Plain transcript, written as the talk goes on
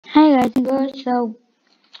guys and girls, so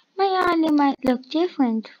my island might look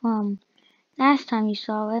different from last time you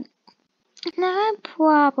saw it. Now I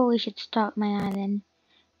probably should start my island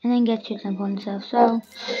and then get to some fun stuff. So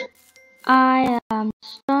I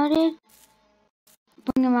started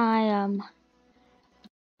bringing my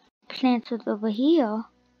plants over here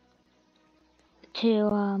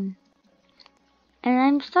to and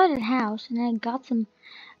I started a house and I got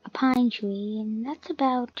a pine tree, and that's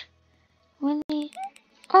about really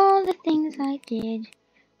all the things I did.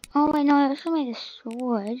 Oh wait, no, I also made a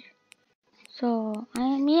sword. So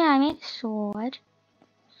I made a sword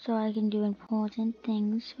so I can do important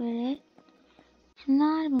things with it. It's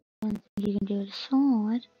not important things you can do with a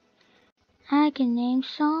sword. I can name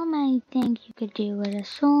so many things you could do with a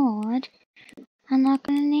sword. I'm not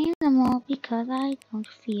gonna name them all because I don't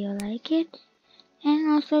feel like it,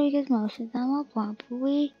 and also because most of them are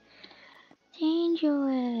probably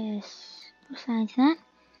dangerous. Besides that,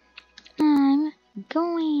 I'm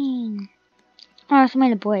going. I also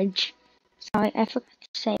made a bridge. Sorry, I forgot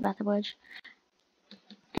to say about the bridge.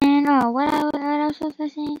 And what else was I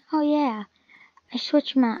saying? Oh yeah,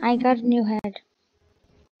 I got a new head.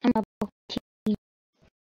 I'm a Pokemon.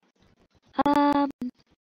 Um,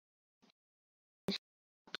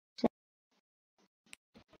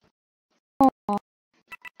 oh,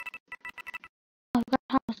 I forgot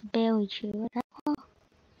how to berry chew.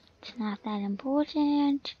 It's not that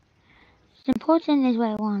important. What's important is what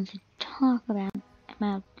I wanted to talk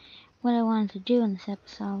about what I wanted to do in this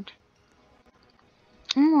episode.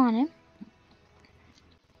 I want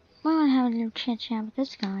to have a little chit chat with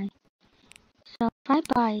this guy. So if I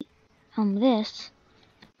buy this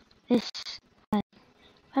if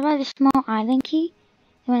I buy this small island key,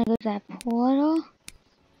 then when I go to that portal,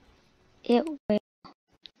 it will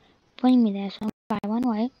bring me there. So I'm gonna buy one,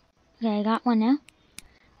 right? Okay, I got one now.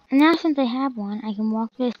 And now since I have one, I can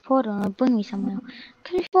walk through this portal and it'll bring me somewhere.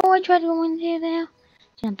 Because before I tried to go in there, it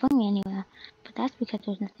didn't bring me anywhere. But that's because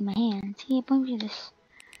there's nothing in my hand. See, it brings me to this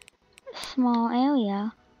small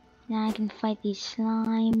area. Now I can fight these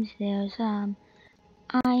slimes. There's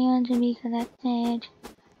iron to be collected.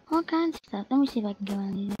 All kinds of stuff. Let me see if I can get one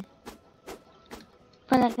of these.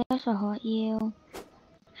 But like they also hurt you.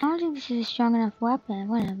 I don't think this is a strong enough weapon.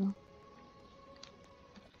 Whatever.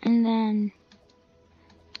 And then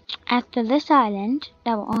after this island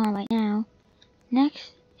that we're on right now,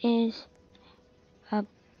 next is a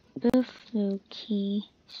buffalo key.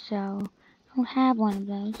 So I don't have one of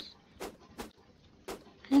those. I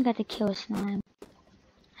think I have to kill a slime.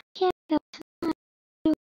 I can't kill a slime.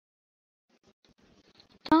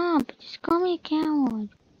 Stop! Just call me a coward.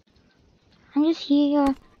 I'm just here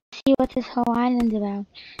to see what this whole island's about.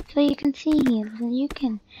 So you can see here, so you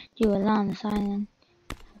can do a lot on this island.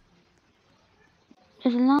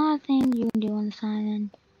 There's a lot of things you can do on this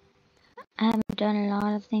island. I haven't done a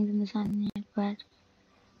lot of things on this island yet, but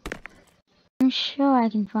I'm sure I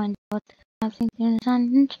can find out a lot of things on this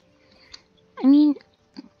island. I mean,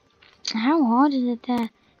 how hard is it to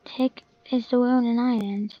ruin an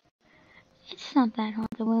island? It's not that hard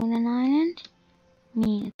to ruin an island. I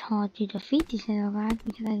mean, it's hard to defeat these little guys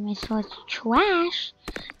because my sword's trash.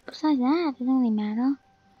 Besides that, it doesn't really matter.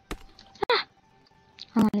 Ah!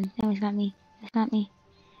 Oh my goodness, that got me. That got me.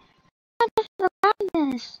 I'm just about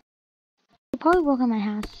this. We probably work on my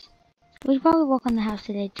house. We should probably work on the house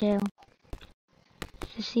today too.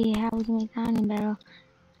 To see how we can make the island better.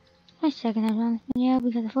 My second time on this video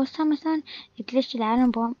because the first time I started, it glitched it out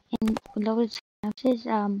and brought in loaded houses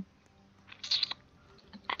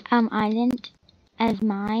island as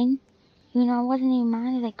mine. You know, it wasn't even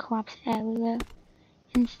mine, it was like crops everywhere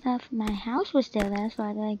and stuff. My house was still there, so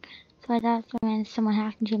I thought someone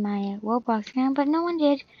hacked into my Roblox account, but no one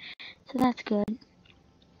did. So that's good.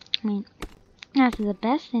 I mean, that's the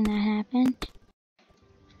best thing that happened.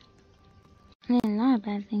 I mean, a lot of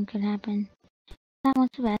bad things could happen. That one's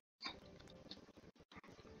the best.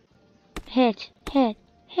 Hit. Oh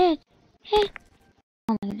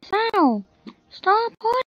my goodness. Ow! Stop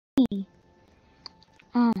hurting me!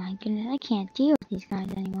 Oh my goodness, I can't deal with these guys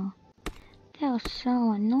anymore. They're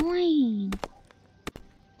so annoying.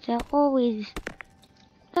 They're always...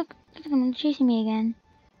 Look at them chasing me again.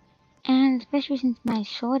 And especially since my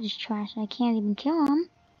sword is trash, I can't even kill them.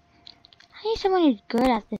 I need someone who's good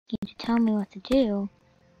at this game to tell me what to do.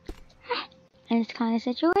 In this kind of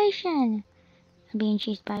situation, I'm being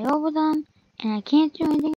chased by all of them, and I can't do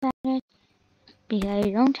anything about it because I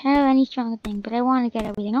don't have any stronger thing. But I want to get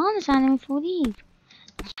everything on this island before we leave.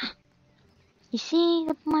 You see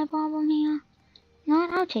my problem here? No,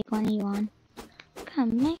 I'll take one of you on.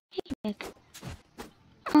 Come, make it.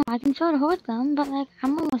 Oh, I can sort of hurt them, but like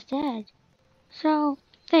I'm almost dead. So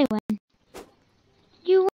they win.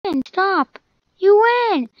 Stop! You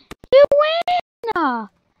win! You win! Stop!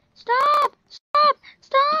 Stop!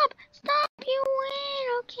 Stop! Stop! You win!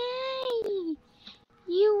 Okay!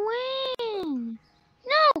 You win!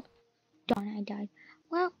 No! Darn, I died.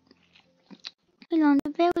 Well, we learned a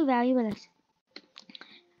very valuable lesson.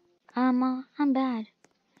 I'm bad.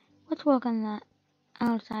 Let's work on the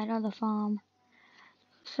outside of the farm.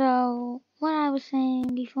 So, what I was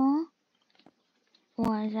saying before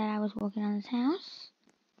was that I was working on this house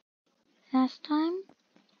last time.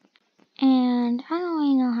 And I don't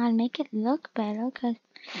really know how to make it look better because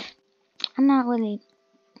I'm not really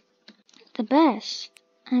the best.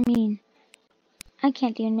 I mean, I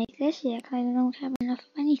can't even make this yet because I don't have enough of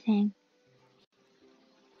anything.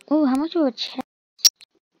 Oh, how much for a chest?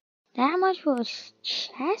 That much for a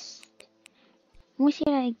chest? Let me see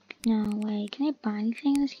what no, wait, can I buy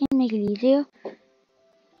anything in this game to make it easier?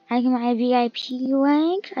 I can buy a VIP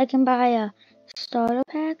rank. I can buy a starter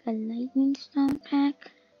pack, a lightning stone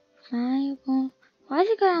pack, fireball. Why does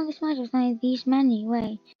it go down this much? It's only these many.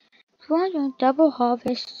 Wait. 400 double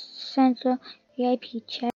harvest center, VIP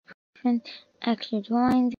check, and extra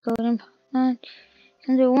drawings, golden plant,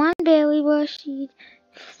 under 1 berry bush seed,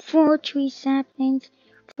 4 tree saplings,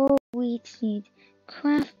 4 wheat seeds.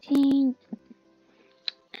 Crafting.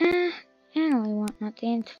 I don't really want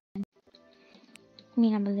nothing. I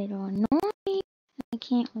mean, I'm a little annoyed. I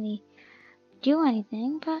can't really do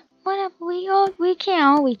anything, but whatever. We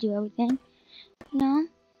can't always do everything, you know.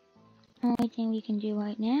 The only thing we can do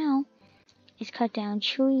right now is cut down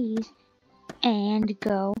trees and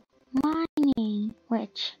go mining.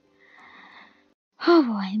 Which, oh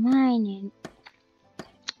boy, mining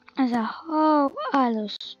is a whole other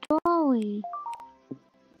story.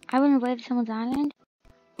 I've invaded someone's island.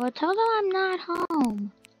 Well, tell them I'm not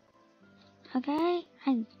home. Okay,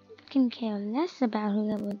 I can care less about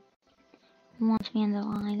whoever wants me on the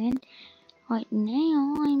island. Right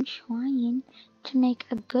now, I'm trying to make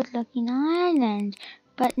a good-looking island.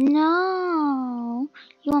 But no!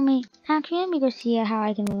 You want me... Actually, let me go see how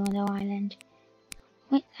I can move on the island.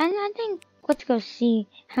 Wait, and I think... Let's go see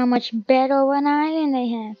how much better of an island they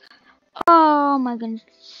have. Oh my goodness,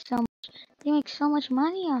 so much. They make so much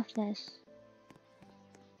money off this.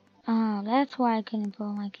 Oh, that's why I couldn't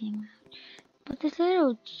pull my camera out. But this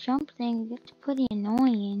little jump thing gets pretty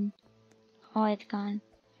annoying. Oh, it's gone.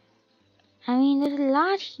 I mean, there's a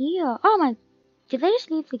lot here. Oh my... Did they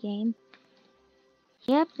just leave the game?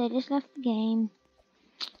 Yep, they just left the game.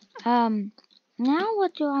 Now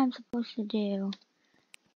what do I'm supposed to do?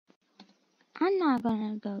 I'm not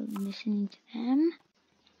gonna go listening to them.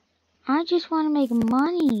 I just want to make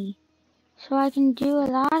money. So I can do a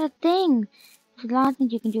lot of things. There's a lot of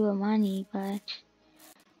things you can do with money, but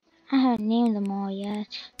I haven't named them all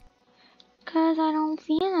yet. Because I don't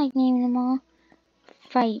feel like naming them all.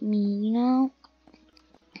 Fight me, you know?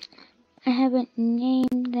 I haven't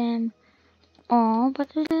named them all, but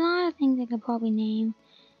there's a lot of things I could probably name.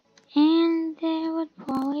 And they would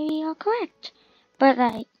probably be all correct. But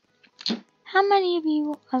like, how many of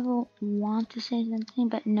you ever want to say something,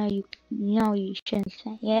 but no, you shouldn't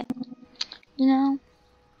say it? You know?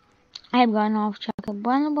 I've gone off track.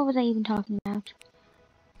 What was I even talking about?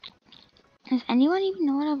 Does anyone even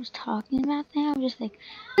know what I was talking about there? I was just like,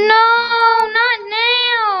 no, not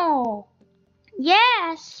now!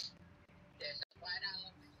 Yes!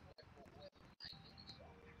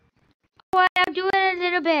 What? I'll do it in a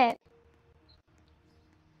little bit.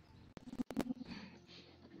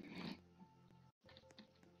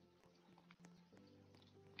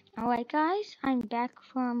 Alright guys, I'm back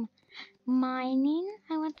from mining.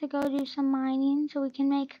 I went to go do some mining so we can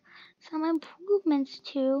make some improvements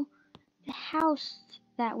to the house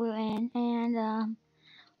that we're in. And,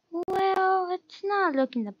 well, it's not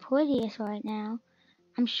looking the prettiest right now.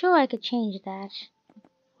 I'm sure I could change that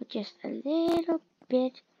with just a little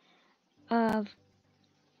bit of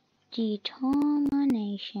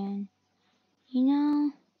determination. You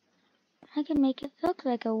know, I can make it look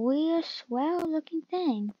like a weird, swell looking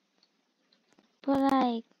thing. But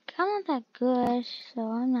like, I'm not that good, so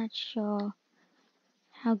I'm not sure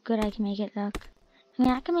how good I can make it look. I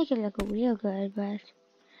mean, I can make it look real good, but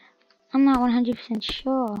I'm not 100%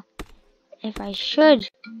 sure if I should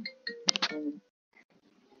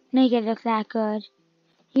make it look that good.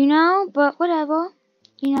 You know, but whatever.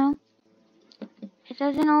 You know, it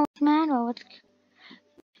doesn't always matter.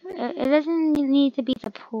 It doesn't need to be the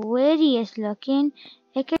prettiest looking.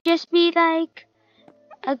 It could just be like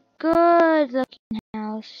a good looking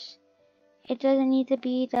house. It doesn't need to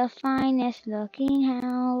be the finest looking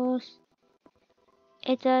house.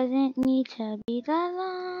 It doesn't need to be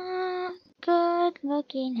the good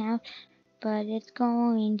looking house. but it's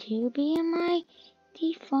going to be a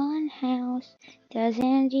mighty fun house.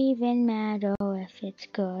 Doesn't even matter if it's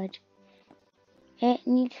good. It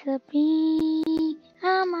needs to be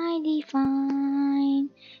a mighty fine.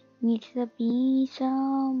 Needs to be so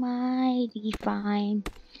mighty fine.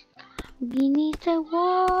 We need to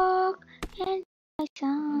walk and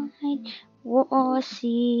side. We'll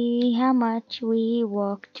see how much we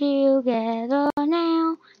walk together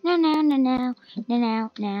now. Now, now, now, now,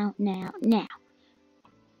 now, now, now, now.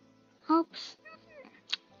 Oops.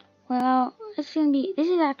 Well, this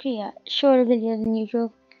is actually a shorter video than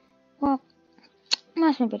usual. Well,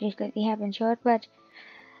 most of my videos lately have been short, but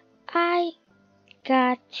I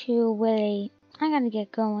I gotta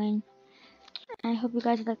get going. I hope you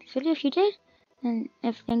guys liked this video. If you did,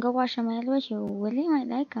 then go watch some of my other videos. You really might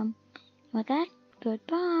like them. With that,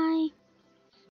 goodbye.